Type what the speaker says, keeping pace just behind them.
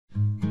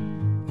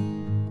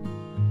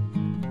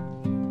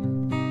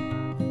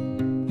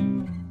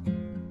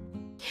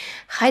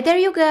Hi there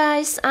you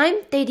guys, I'm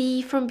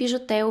Teddy from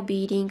BijuTeo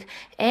Beading,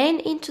 and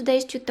in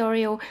today's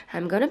tutorial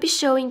I'm gonna be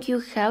showing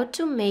you how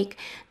to make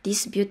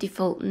these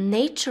beautiful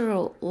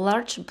natural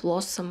large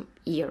blossom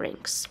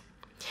earrings.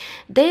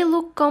 They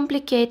look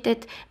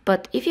complicated,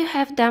 but if you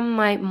have done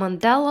my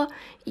mandala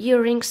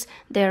earrings,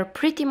 they're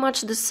pretty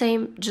much the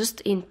same, just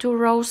in 2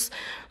 rows.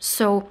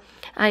 So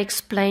I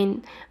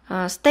explain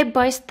step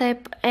by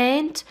step,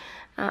 and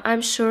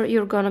I'm sure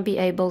you're gonna be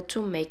able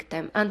to make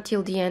them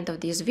until the end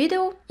of this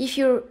video. If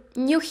you're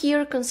new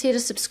here, consider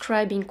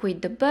subscribing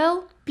with the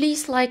bell.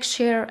 Please like,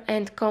 share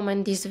and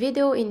comment this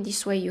video. In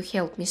this way you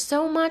help me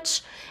so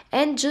much.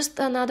 And just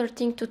another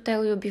thing to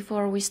tell you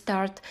before we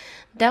start,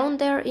 down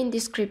there in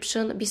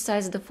description,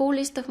 besides the full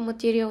list of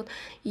material,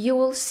 you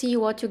will see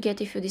what you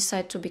get if you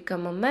decide to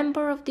become a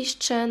member of this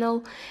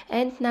channel.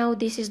 And now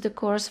this is the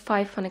course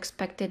 5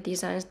 unexpected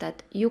designs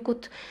that you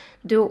could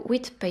do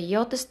with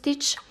peyote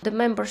stitch. The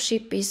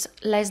membership is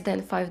less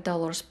than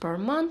 $5 per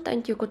month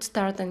and you could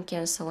start and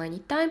cancel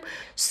anytime.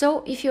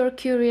 So if you're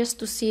curious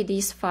to see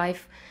these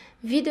 5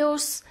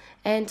 videos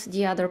and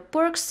the other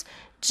perks,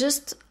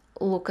 just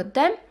look at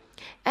them.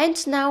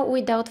 And now,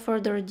 without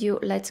further ado,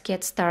 let's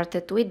get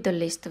started with the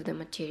list of the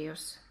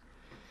materials.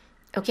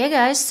 Okay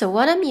guys, so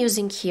what I'm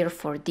using here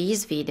for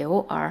this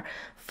video are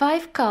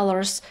 5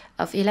 colors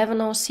of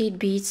 11/0 seed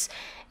beads,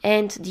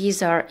 and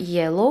these are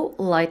yellow,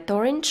 light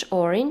orange,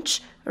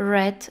 orange,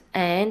 red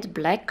and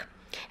black.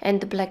 And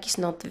the black is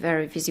not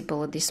very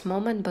visible at this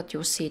moment, but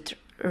you'll see it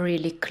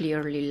really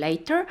clearly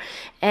later.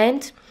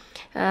 And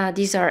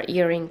these are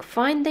earring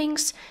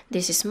findings.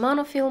 This is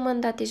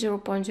monofilament, that is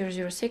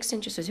 0.006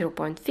 inches to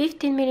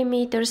 0.15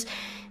 millimeters.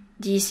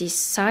 This is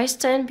size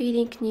 10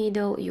 beading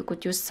needle. You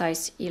could use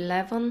size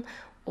 11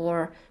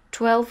 or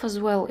 12 as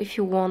well if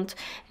you want.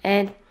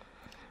 And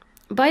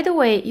by the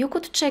way, you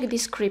could check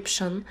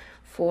description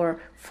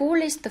for full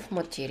list of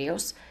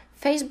materials,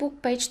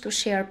 Facebook page to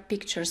share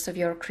pictures of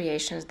your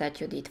creations that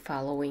you did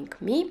following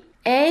me,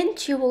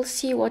 and you will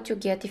see what you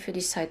get if you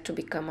decide to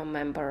become a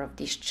member of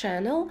this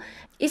channel.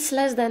 It's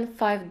less than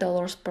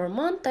 $5 per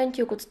month and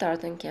you could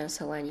start and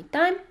cancel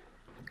anytime.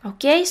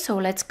 Okay, so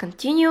let's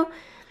continue.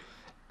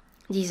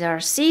 These are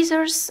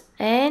scissors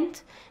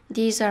and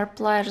these are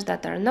pliers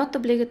that are not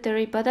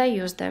obligatory, but I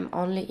use them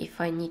only if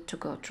I need to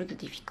go through the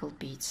difficult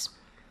beads.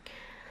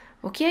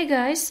 Okay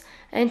guys,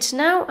 and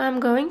now I'm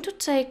going to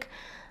take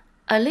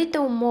a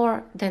little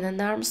more than an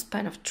arm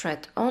span of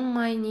thread on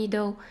my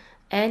needle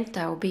and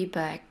I'll be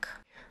back.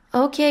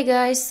 Okay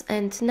guys,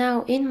 and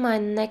now in my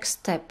next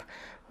step,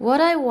 what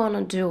I want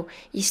to do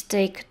is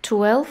take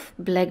 12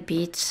 black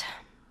beads.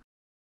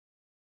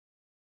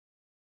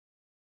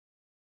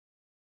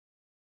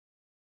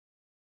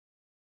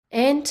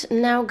 And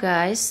now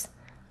guys,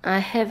 I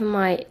have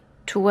my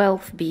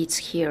 12 beads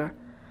here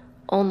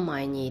on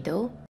my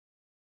needle.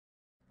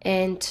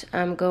 And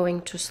I'm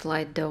going to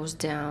slide those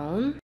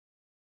down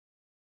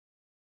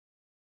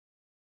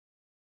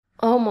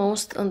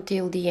almost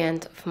until the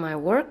end of my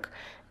work.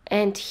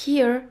 And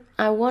here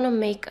I want to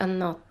make a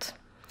knot.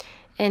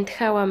 And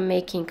how I'm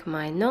making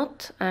my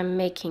knot, I'm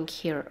making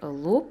here a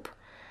loop.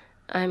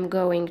 I'm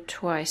going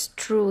twice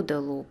through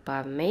the loop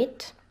I've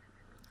made,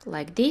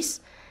 like this,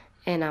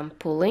 and I'm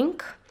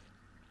pulling.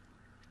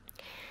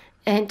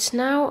 And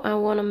now I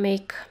want to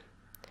make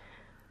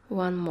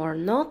one more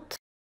knot.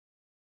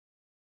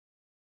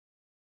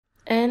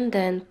 And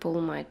then pull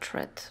my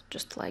thread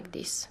just like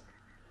this.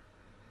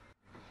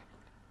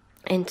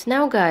 And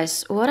now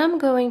guys, what I'm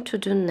going to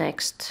do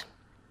next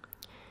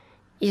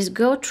is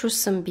go through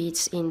some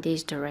beads in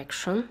this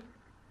direction.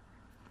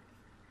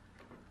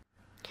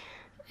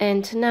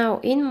 And now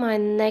in my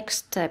next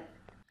step,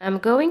 I'm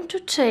going to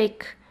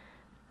take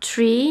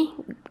 3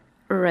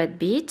 red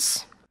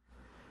beads,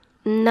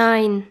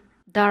 9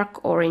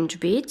 dark orange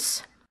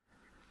beads,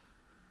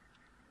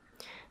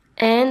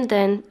 and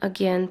then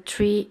again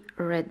 3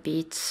 red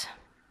beads.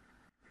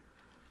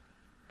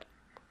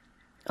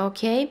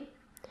 Okay,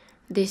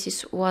 this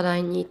is what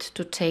I need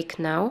to take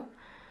now.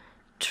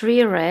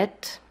 3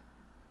 red,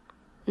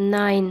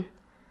 9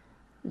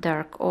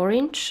 dark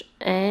orange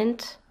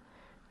and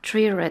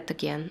 3 red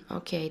again.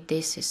 Okay,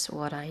 this is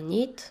what I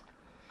need.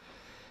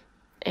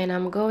 And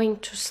I'm going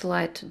to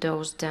slide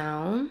those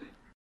down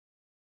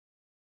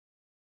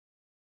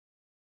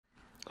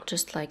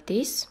just like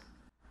this.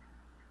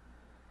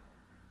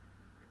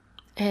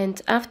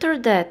 And after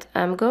that,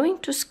 I'm going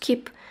to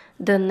skip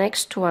the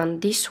next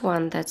one, this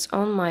one that's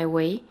on my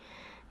way,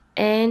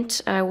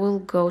 and I will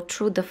go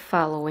through the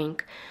following.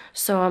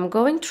 So I'm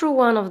going through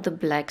one of the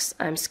blacks,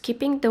 I'm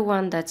skipping the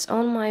one that's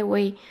on my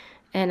way,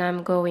 and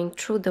I'm going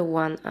through the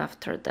one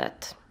after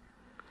that.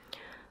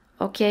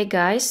 Okay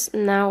guys,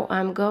 now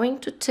I'm going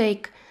to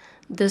take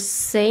the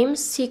same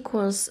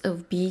sequence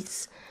of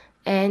beads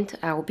and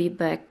I'll be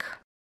back.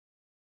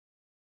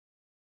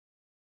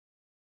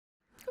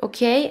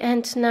 Okay,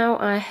 and now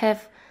I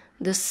have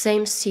the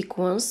same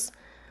sequence,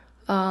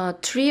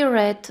 3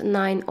 red,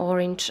 9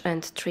 orange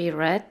and 3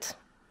 red.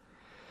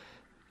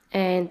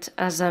 And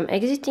as I'm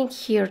exiting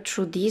here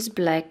through this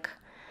black,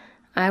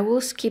 I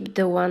will skip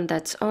the one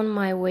that's on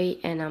my way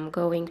and I'm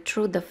going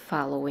through the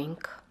following.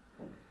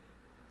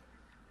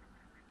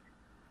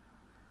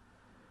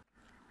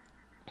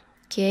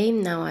 Okay,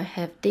 now I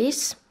have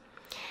this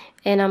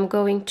and I'm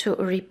going to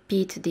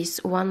repeat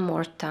this one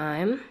more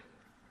time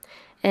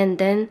and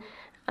then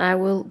I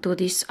will do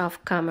this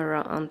off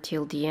camera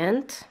until the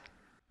end.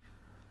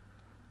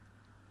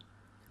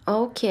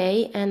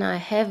 Okay, and I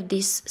have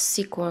this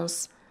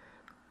sequence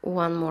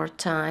one more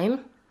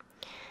time.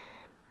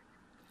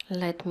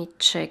 Let me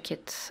check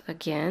it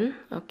again.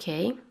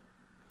 Okay,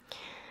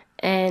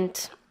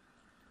 and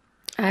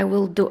I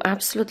will do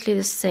absolutely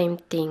the same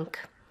thing.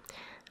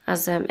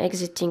 As I'm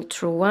exiting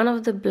through one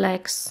of the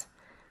blacks,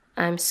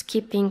 I'm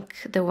skipping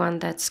the one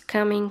that's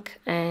coming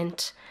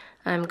and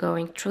I'm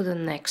going through the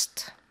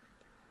next.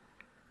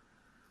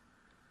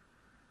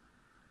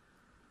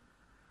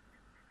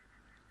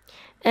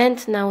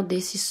 And now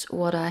this is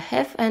what I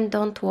have, and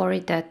don't worry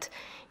that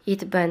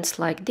it bends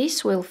like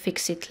this, we'll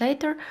fix it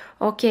later.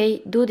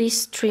 Okay, do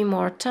this 3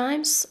 more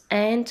times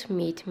and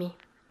meet me.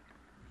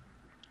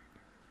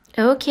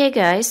 Okay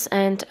guys,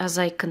 and as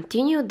I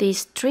continue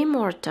these 3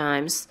 more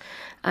times,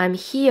 I'm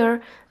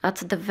here at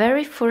the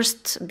very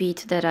first bead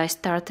that I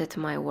started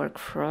my work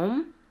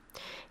from,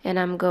 and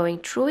I'm going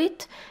through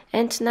it,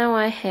 and now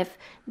I have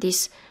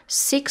these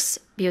 6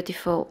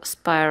 beautiful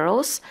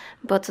spirals,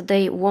 but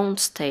they won't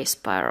stay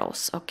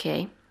spirals,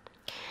 okay?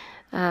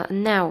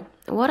 Now,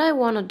 what I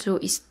want to do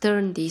is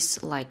turn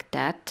this like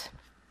that.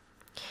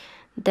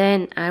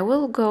 Then I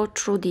will go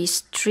through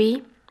these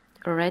 3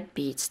 red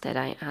beads that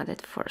I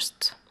added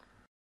first.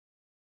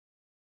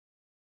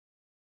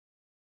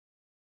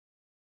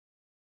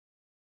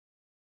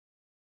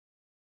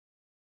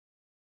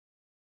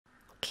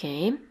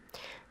 Okay,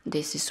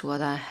 this is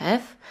what I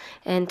have,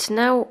 and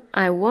now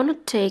I want to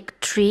take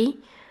 3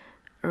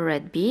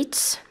 red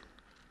beads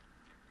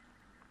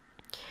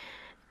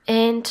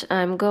and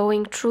I'm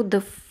going through the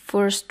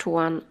first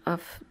one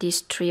of these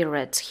 3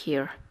 reds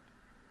here.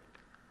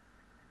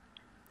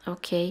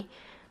 Okay,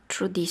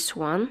 through this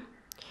one.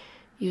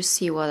 You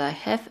see what I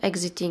have,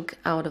 exiting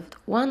out of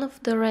one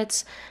of the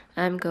reds,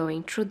 I'm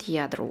going through the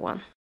other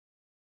one.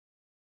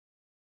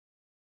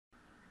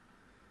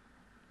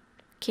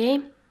 Okay,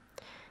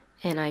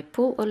 and I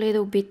pull a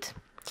little bit.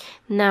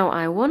 Now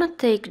I want to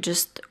take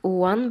just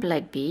 1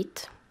 black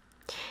bead,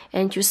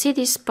 and you see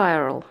this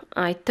spiral,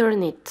 I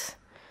turn it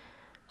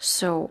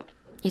so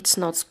it's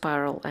not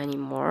spiral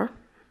anymore.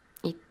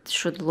 It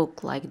should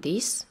look like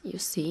this, you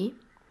see,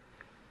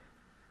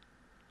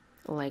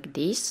 like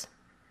this.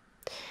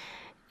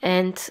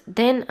 And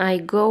then I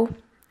go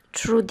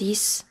through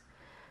this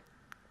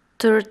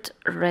 3rd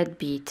red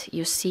bead,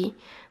 you see,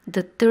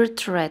 the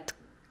 3rd red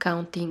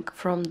counting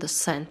from the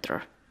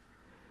center.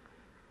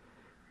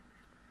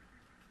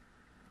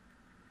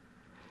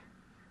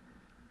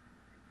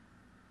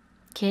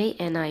 Okay,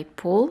 and I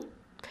pull,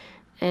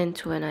 and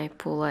when I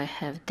pull I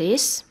have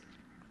this.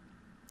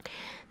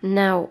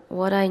 Now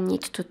what I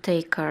need to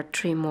take are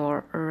 3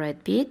 more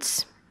red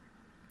beads,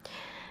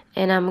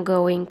 and I'm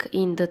going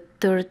in the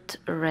 3rd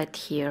red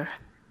here,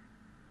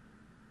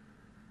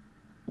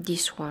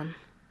 this one.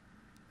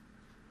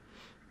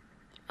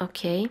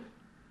 Okay,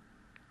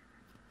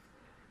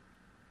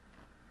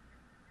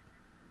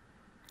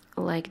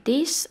 like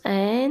this,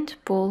 and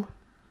pull.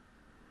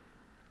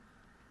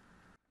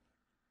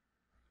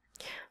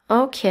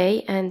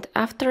 Okay, and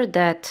after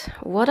that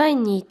what I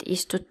need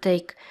is to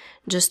take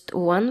just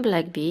 1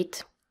 black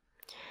bead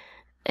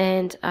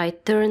and I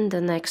turn the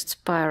next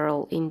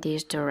spiral in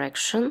this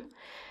direction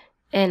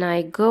and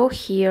I go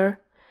here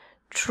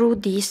through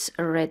this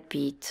red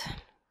bead.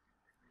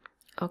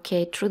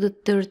 Okay, through the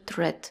 3rd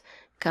red,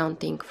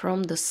 counting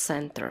from the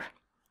center.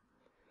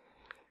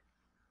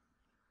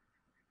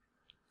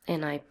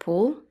 And I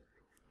pull,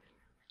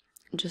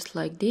 just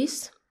like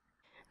this.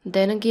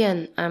 Then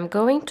again, I'm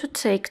going to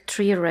take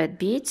 3 red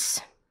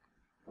beads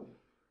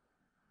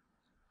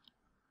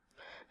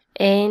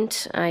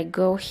and I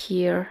go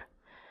here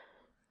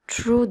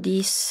through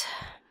this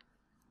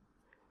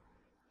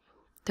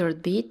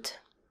 3rd bead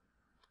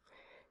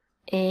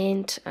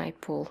and I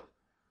pull.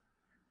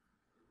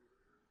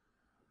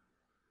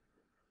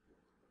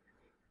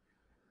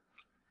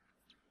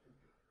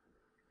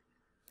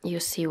 You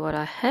see what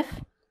I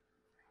have?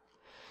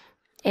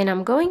 And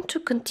I'm going to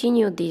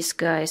continue this,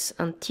 guys,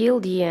 until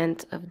the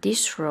end of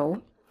this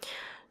row.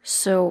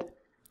 So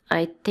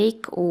I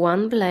take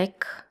 1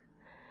 black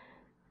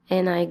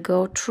and I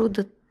go through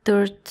the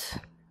 3rd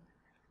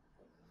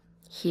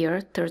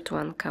here, 3rd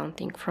one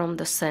counting from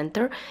the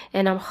center,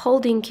 and I'm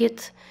holding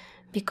it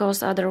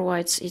because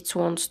otherwise it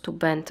wants to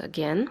bend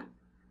again.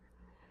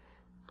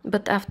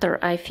 But after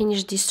I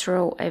finish this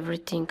row,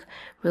 everything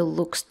will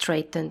look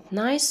straight and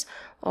nice.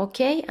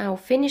 Okay, I'll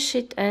finish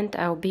it and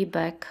I'll be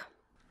back.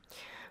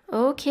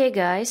 Okay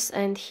guys,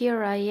 and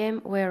here I am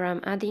where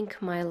I'm adding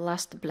my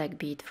last black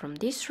bead from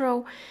this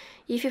row.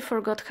 If you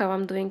forgot how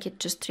I'm doing it,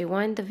 just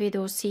rewind the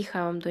video, see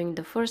how I'm doing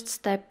the first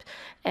step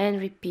and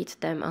repeat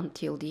them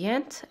until the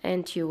end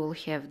and you will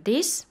have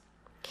this.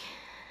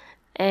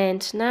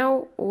 And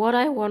now what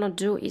I want to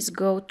do is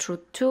go through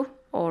 2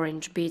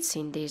 orange beads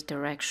in this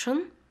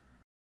direction.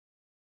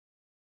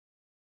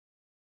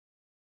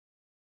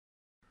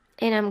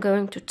 And I'm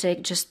going to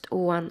take just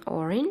 1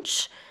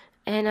 orange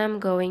and I'm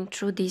going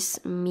through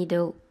this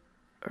middle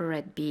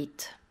red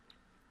bead.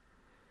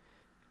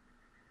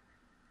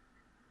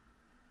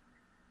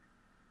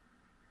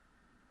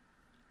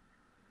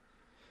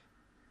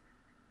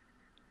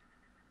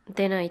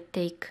 Then I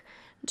take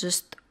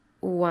just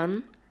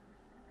 1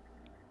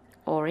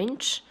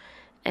 orange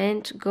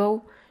and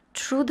go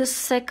through the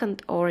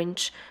second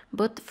orange,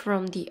 but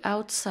from the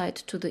outside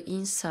to the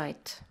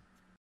inside.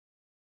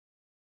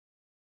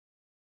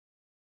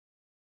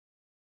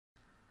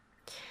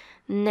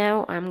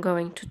 Now I'm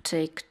going to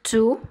take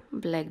 2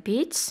 black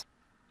beads,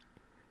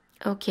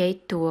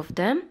 okay, 2 of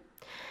them,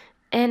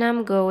 and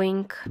I'm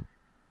going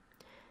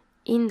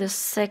in the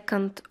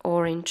second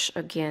orange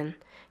again,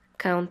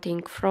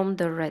 counting from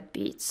the red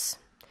beads.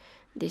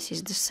 This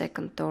is the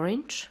second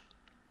orange.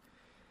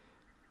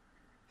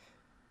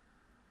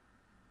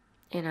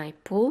 And I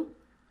pull.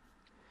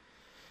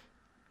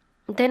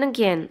 Then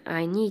again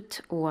I need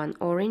 1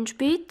 orange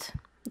bead,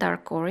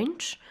 dark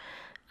orange.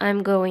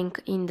 I'm going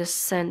in the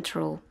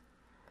central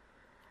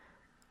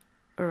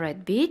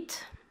red bead,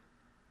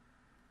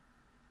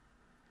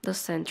 the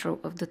central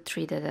of the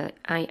 3 that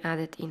I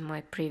added in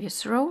my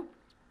previous row.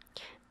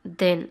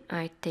 Then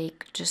I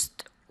take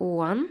just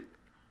 1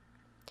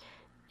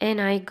 and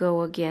I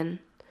go again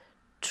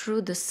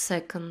through the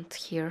second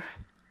here.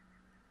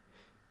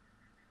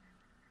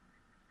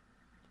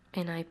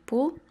 And I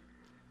pull.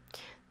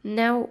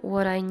 Now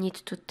what I need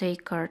to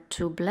take are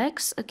 2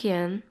 blacks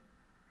again,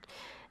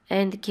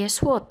 and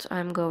guess what,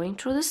 I'm going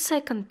through the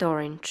second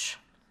orange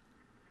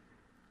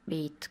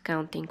bead,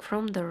 counting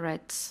from the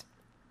reds.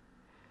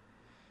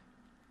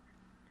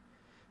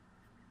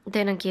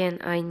 Then again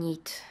I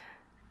need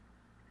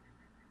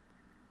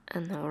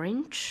an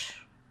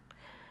orange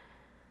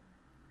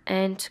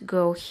and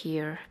go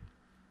here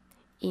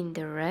in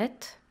the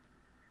red,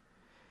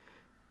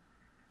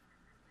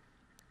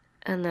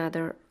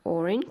 another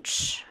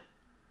orange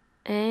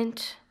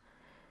and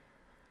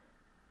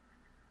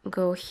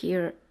go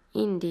here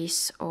in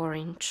this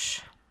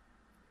orange.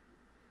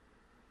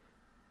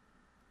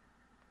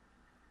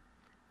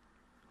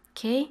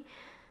 Okay,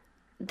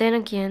 then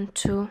again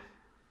 2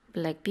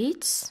 black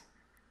beads,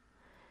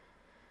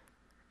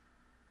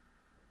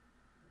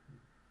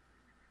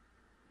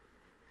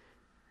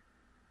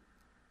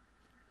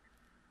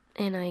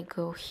 and I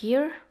go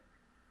here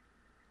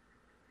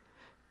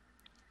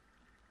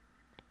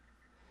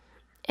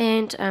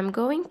and I'm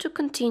going to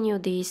continue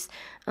this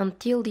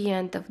until the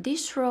end of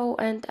this row,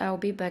 and I'll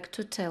be back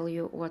to tell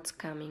you what's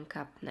coming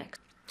up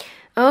next.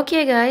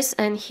 Okay guys,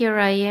 and here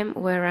I am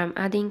where I'm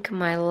adding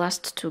my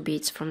last 2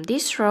 beads from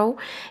this row,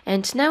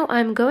 and now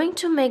I'm going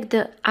to make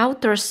the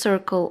outer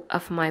circle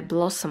of my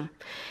blossom.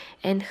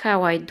 And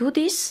how I do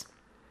this,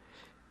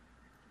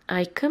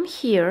 I come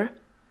here,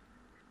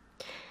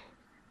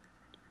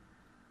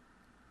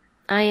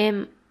 I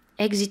am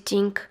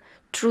exiting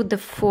through the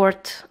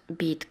 4th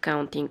bead,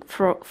 counting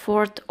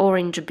 4th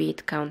orange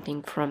bead,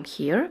 counting from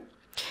here.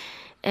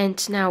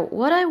 And now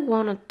what I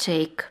want to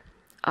take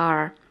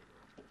are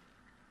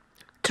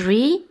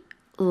 3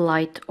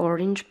 light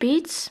orange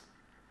beads,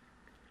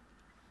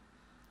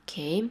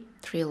 okay,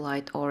 3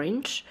 light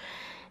orange,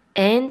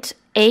 and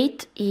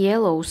 8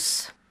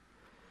 yellows.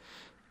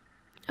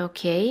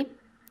 Okay,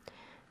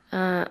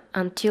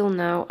 until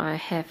now I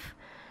have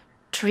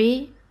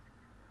 3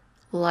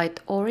 light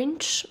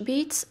orange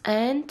beads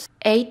and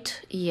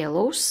 8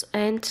 yellows,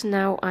 and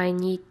now I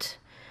need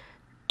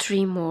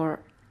 3 more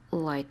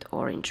light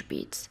orange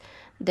beads.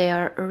 They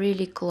are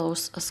really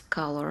close as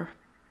color,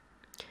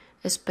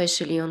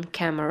 especially on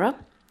camera.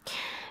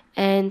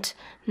 And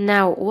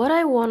now what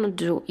I want to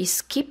do is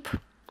skip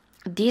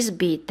this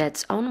bead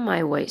that's on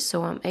my way,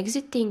 so I'm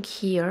exiting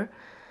here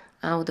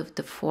out of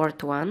the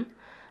 4th one,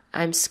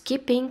 I'm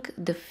skipping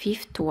the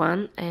 5th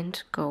one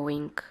and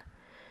going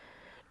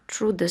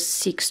through the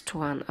 6th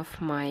one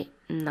of my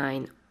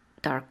 9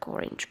 dark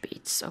orange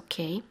beads.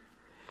 Okay,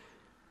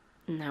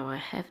 now I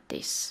have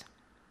this.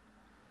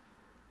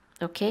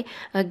 Okay,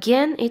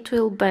 again it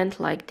will bend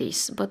like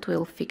this, but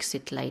we'll fix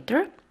it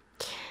later.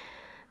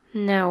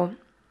 Now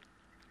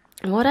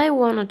what I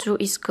want to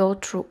do is go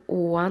through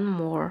 1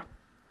 more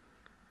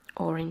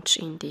orange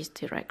in this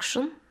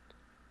direction,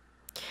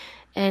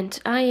 and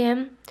I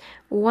am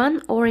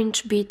 1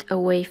 orange bead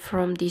away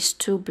from these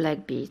 2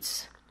 black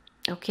beads.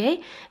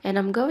 Okay, and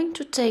I'm going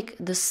to take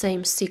the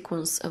same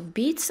sequence of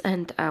beads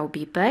and I'll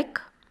be back.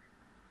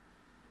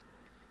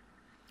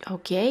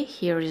 Okay,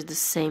 here is the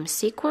same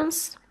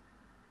sequence,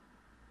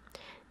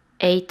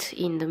 8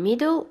 in the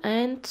middle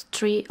and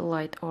 3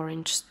 light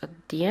orange at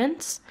the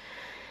ends.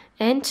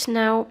 And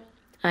now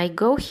I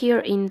go here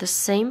in the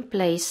same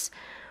place,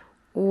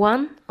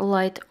 1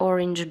 light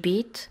orange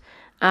bead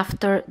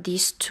after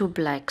these 2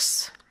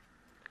 blacks,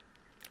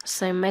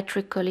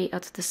 symmetrically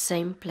at the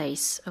same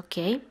place.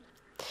 Okay,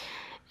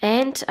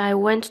 and I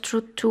went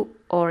through 2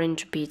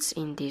 orange beads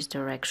in this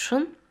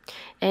direction,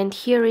 And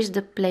here is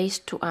the place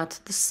to add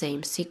the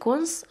same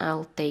sequence.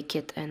 I'll take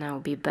it and I'll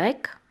be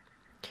back.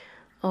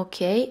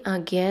 Okay,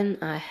 again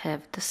I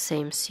have the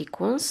same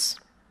sequence.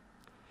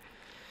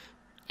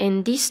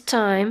 And this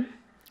time,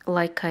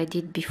 like I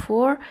did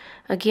before,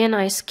 again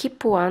I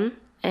skip one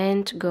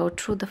and go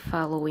through the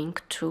following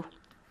two.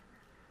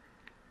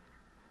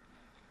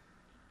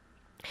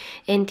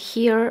 And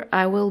here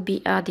I will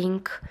be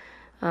adding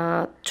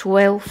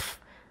 12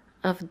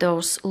 of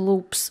those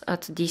loops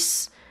at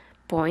this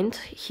point.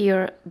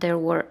 Here there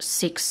were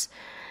 6.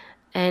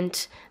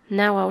 And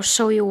now I'll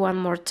show you one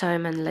more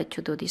time and let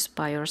you do this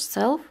by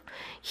yourself.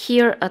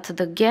 Here at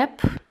the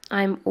gap,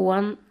 I'm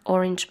 1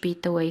 orange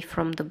bead away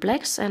from the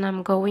blacks, and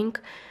I'm going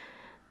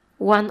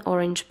 1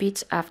 orange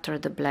bead after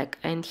the black.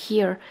 And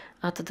here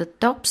at the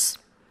tops,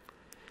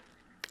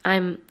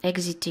 I'm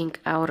exiting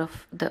out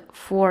of the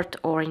 4th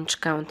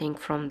orange, counting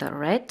from the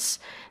reds,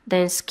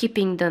 then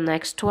skipping the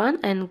next one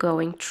and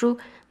going through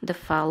the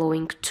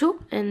following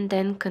 2 and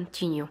then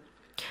continue.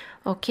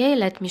 Okay,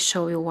 let me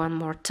show you one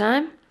more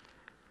time.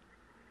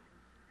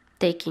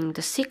 Taking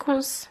the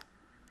sequence.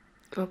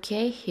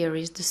 Okay, here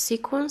is the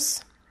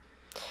sequence.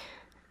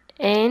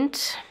 And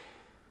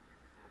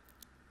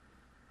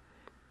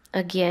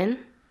again,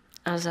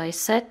 as I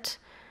said,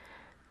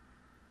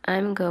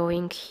 I'm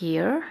going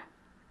here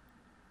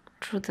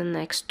through the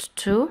next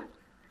 2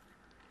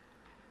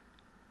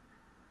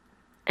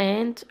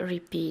 and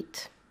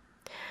repeat.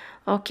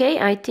 Okay,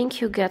 I think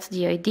you get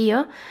the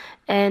idea,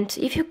 and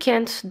if you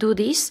can't do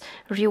this,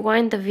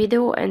 rewind the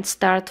video and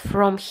start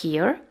from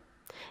here,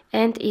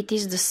 and it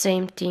is the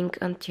same thing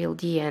until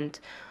the end.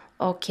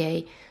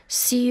 Okay,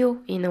 see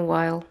you in a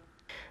while.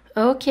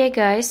 Okay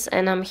guys,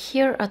 and I'm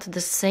here at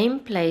the same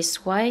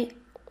place. Why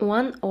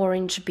 1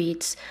 orange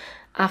beads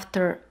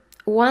after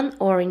 1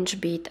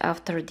 orange bead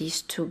after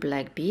these 2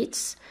 black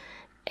beads,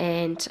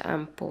 and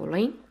I'm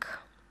pulling.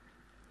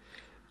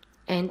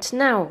 And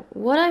now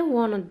what I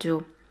want to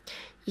do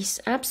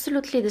is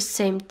absolutely the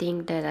same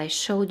thing that I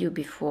showed you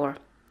before.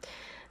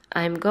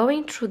 I'm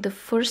going through the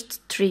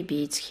first 3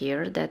 beads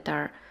here that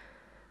are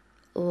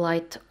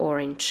light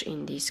orange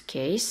in this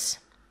case.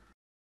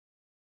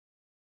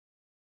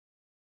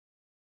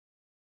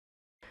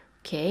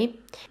 Okay,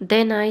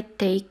 then I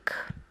take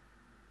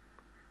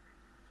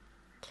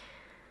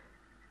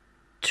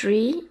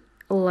 3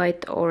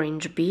 light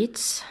orange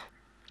beads,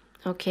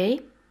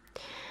 okay,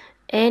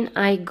 and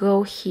I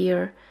go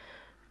here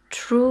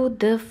through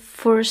the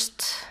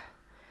first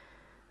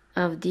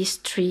of these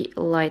 3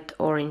 light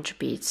orange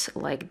beads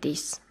like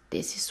this.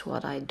 This is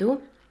what I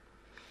do.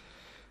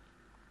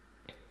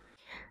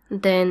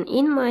 Then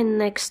in my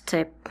next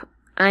step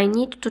I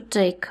need to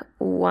take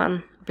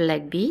 1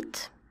 black bead,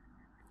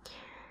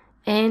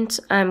 and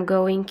I'm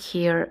going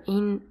here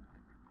in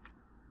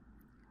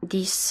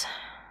this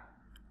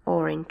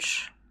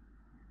orange,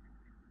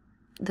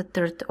 the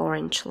 3rd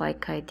orange,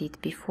 like I did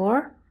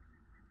before,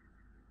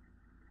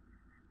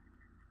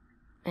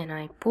 and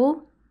I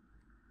pull.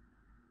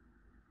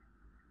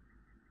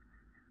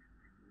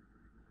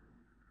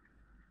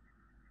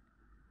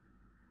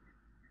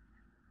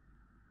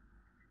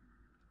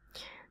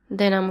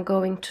 Then I'm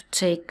going to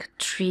take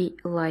 3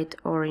 light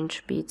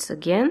orange beads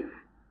again,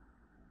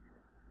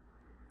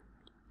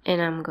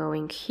 and I'm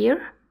going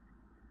here.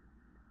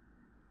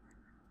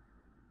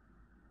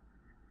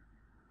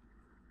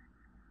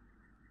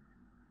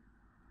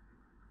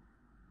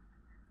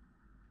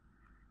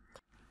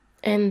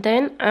 And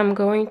then I'm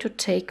going to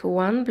take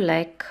 1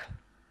 black,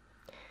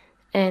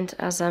 and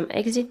as I'm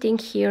exiting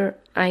here,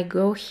 I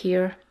go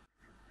here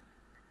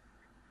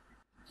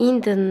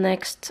in the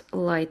next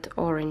light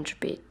orange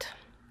bead.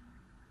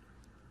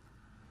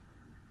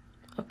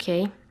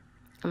 Okay,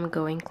 I'm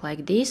going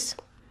like this.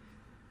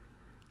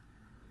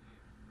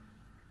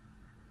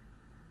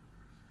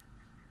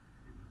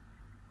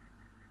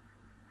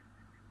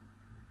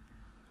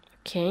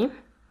 Okay,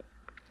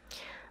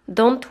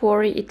 don't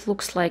worry, it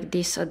looks like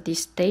this at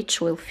this stage,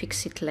 we'll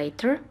fix it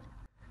later.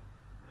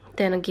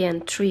 Then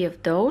again 3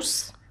 of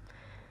those,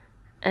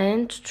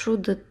 and through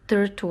the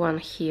 3rd one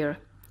here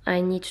I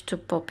need to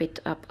pop it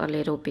up a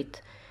little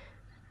bit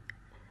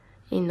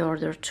in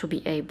order to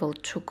be able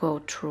to go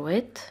through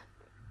it.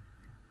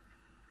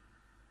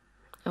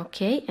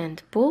 Okay,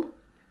 and pull.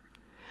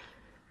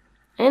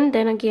 And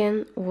then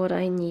again what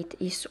I need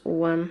is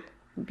 1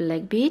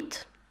 black bead,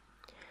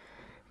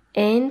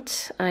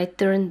 and I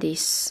turn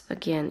this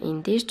again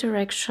in this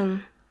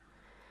direction,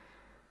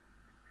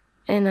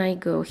 and I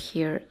go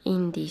here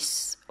in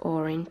this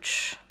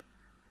orange.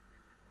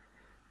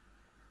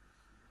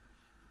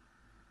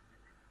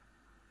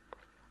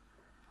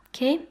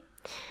 Okay,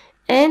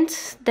 and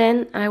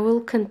then I will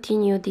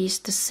continue this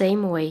the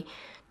same way.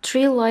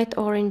 3 light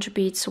orange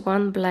beads,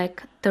 1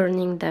 black,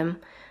 turning them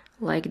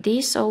like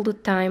this all the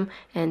time,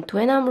 and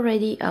when I'm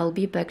ready I'll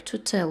be back to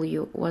tell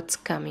you what's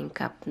coming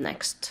up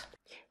next.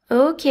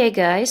 Okay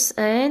guys,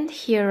 and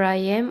here I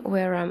am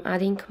where I'm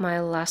adding my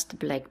last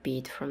black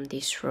bead from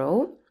this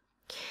row.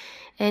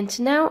 And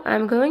now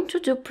I'm going to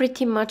do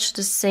pretty much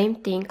the same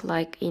thing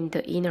like in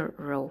the inner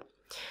row.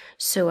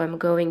 So I'm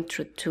going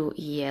through 2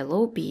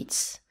 yellow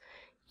beads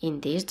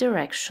in this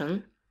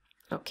direction.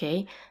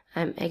 Okay,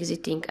 I'm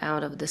exiting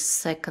out of the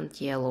second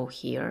yellow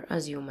here,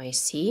 as you may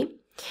see.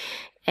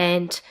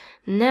 And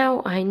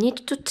now I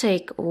need to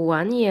take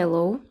 1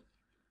 yellow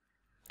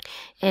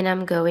and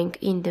I'm going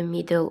in the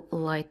middle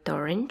light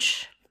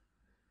orange.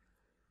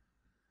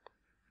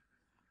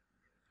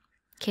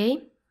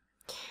 Okay,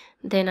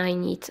 then I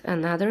need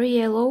another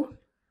yellow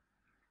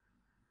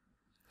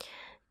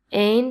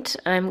and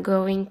I'm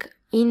going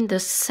in the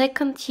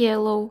second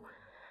yellow,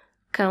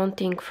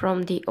 counting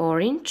from the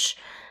orange,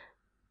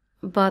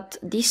 but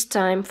this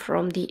time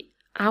from the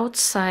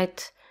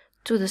outside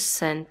to the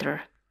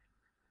center.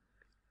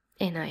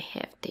 And I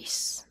have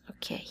this.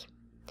 Okay,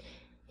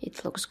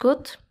 it looks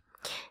good.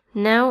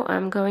 Now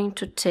I'm going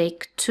to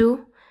take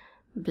 2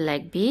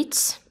 black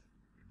beads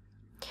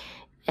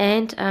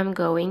and I'm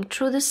going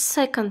through the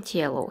second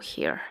yellow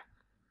here.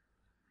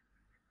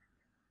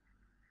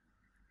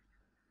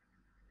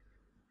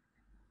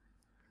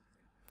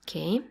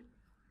 Okay,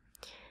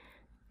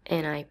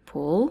 and I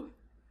pull.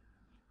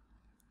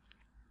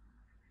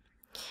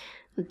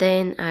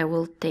 Then I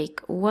will take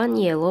 1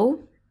 yellow,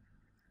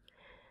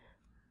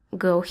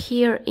 go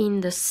here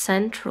in the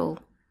central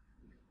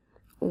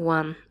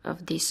one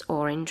of these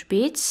orange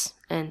beads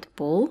and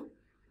pull.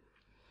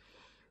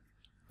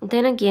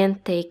 Then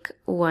again take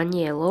 1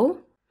 yellow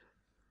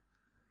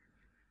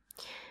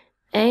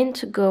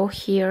and go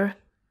here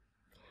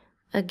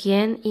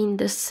again in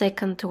the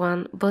second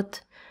one,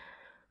 but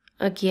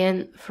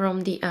again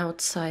from the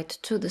outside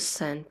to the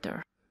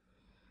center.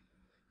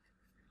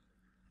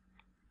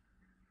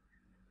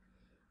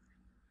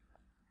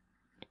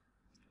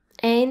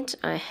 And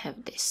I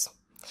have this.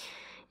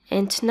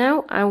 And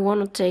now I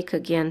want to take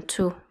again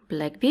 2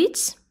 black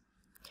beads,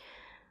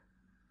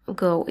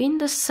 go in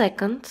the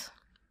second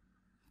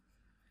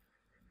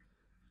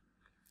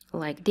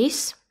like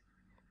this,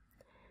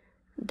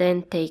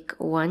 then take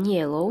 1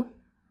 yellow,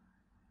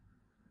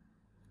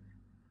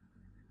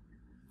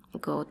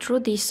 go through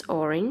this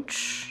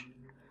orange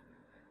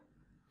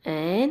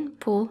and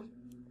pull,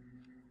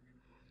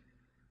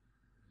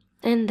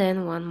 and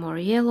then 1 more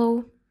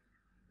yellow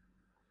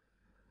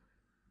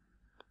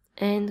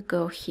and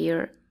go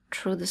here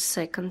through the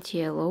second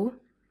yellow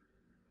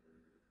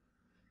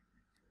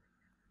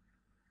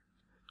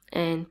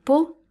and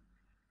pull,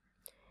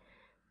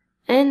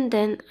 and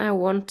then I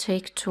want to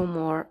take 2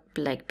 more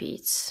black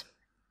beads.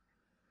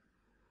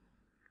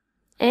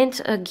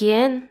 And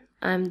again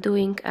I'm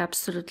doing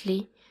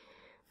absolutely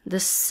the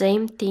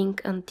same thing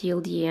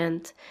until the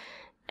end,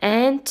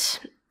 and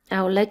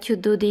I'll let you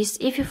do this.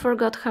 If you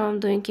forgot how I'm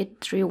doing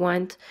it,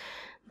 rewind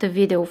the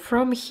video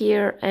from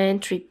here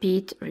and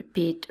repeat,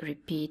 repeat,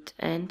 repeat,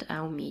 and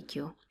I'll meet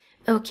you.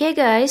 Okay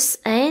guys,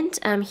 and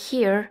I'm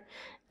here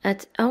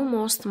at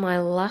almost my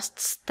last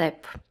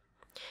step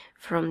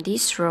from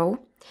this row,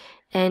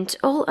 and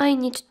all I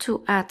need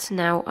to add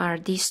now are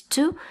these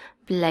 2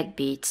 black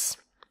beads.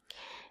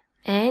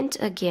 And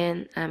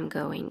again I'm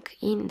going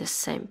in the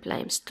same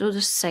place through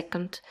the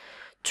second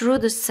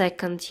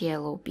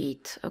yellow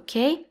bead.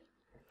 Okay,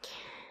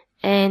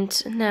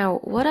 and now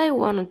what I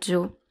want to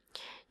do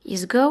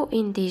is go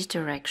in this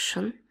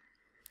direction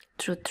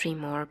through 3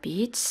 more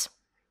beads.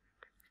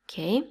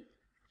 Okay,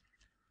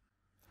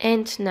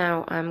 and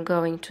now I'm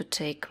going to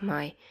take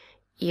my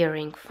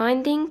earring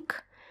finding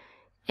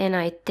and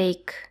I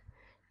take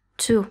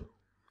 2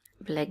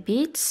 black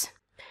beads,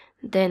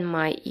 then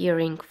my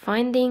earring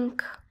finding,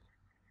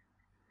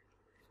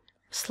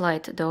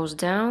 slide those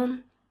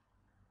down,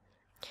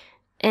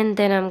 and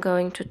then I'm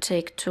going to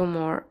take 2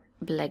 more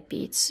black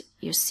beads,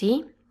 you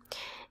see,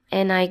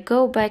 and I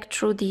go back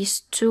through these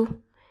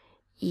 2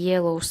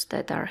 yellows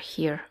that are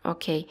here.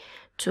 Okay,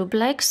 2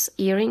 blacks,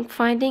 earring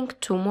finding,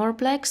 2 more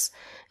blacks,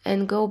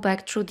 and go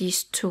back through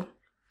these 2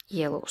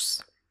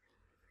 yellows.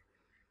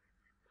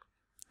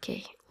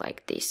 Okay,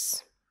 like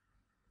this.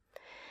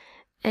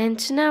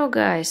 And now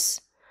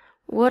guys,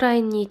 what I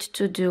need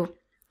to do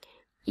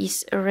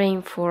is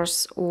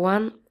reinforce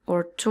 1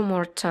 or 2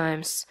 more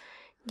times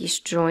this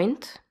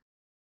joint.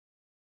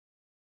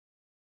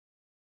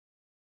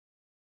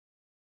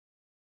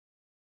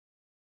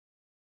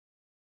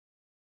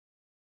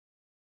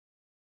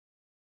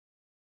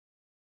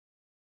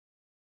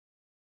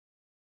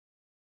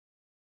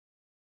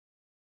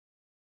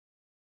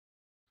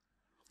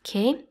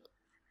 Okay,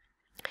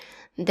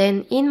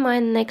 then in my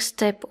next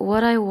step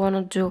what I want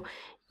to do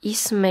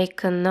is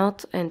make a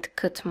knot and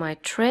cut my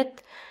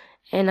thread,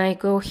 and I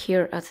go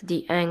here at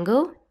the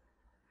angle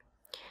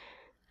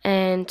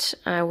and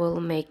I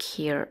will make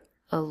here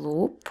a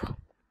loop,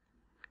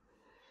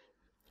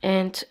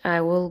 and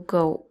I will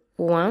go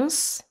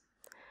once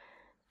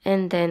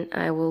and then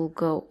I will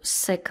go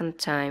second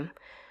time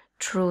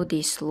through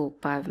this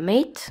loop I've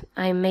made.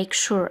 I make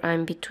sure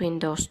I'm between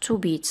those 2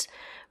 beads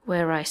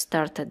where I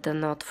started the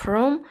knot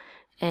from,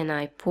 and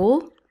I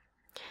pull.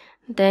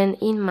 Then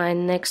in my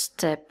next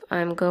step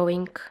I'm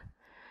going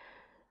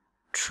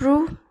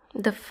through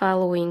the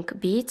following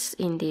beads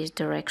in this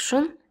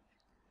direction.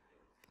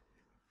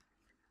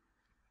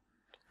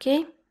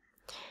 Okay,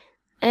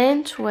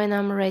 and when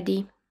I'm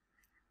ready,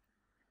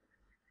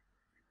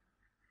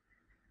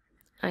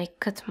 I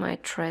cut my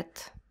thread.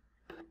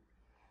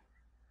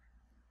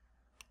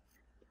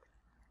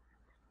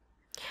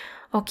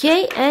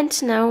 Okay, and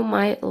now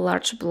my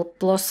large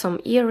blossom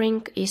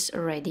earring is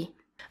ready.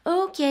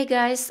 Okay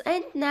guys,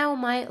 and now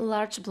my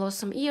large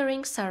blossom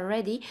earrings are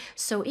ready,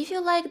 so if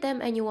you like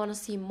them and you want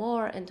to see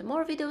more and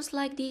more videos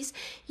like this,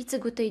 it's a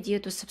good idea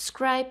to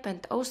subscribe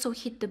and also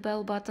hit the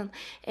bell button,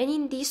 and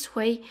in this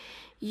way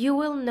you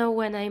will know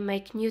when I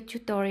make new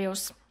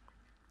tutorials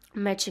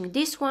matching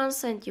these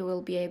ones, and you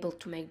will be able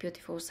to make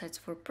beautiful sets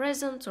for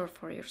presents or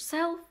for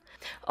yourself.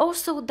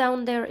 Also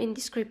down there in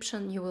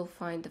description you will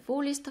find the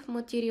full list of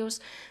materials,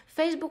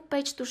 Facebook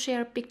page to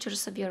share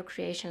pictures of your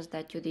creations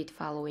that you did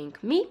following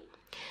me.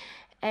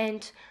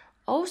 And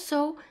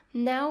also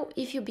now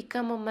if you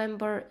become a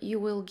member you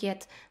will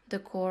get the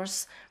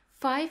course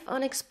 5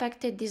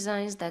 unexpected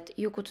designs that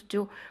you could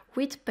do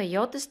with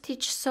peyote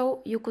stitch,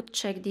 so you could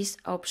check this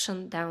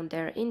option down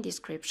there in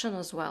description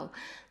as well.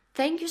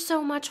 Thank you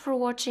so much for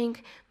watching.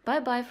 Bye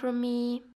bye from me.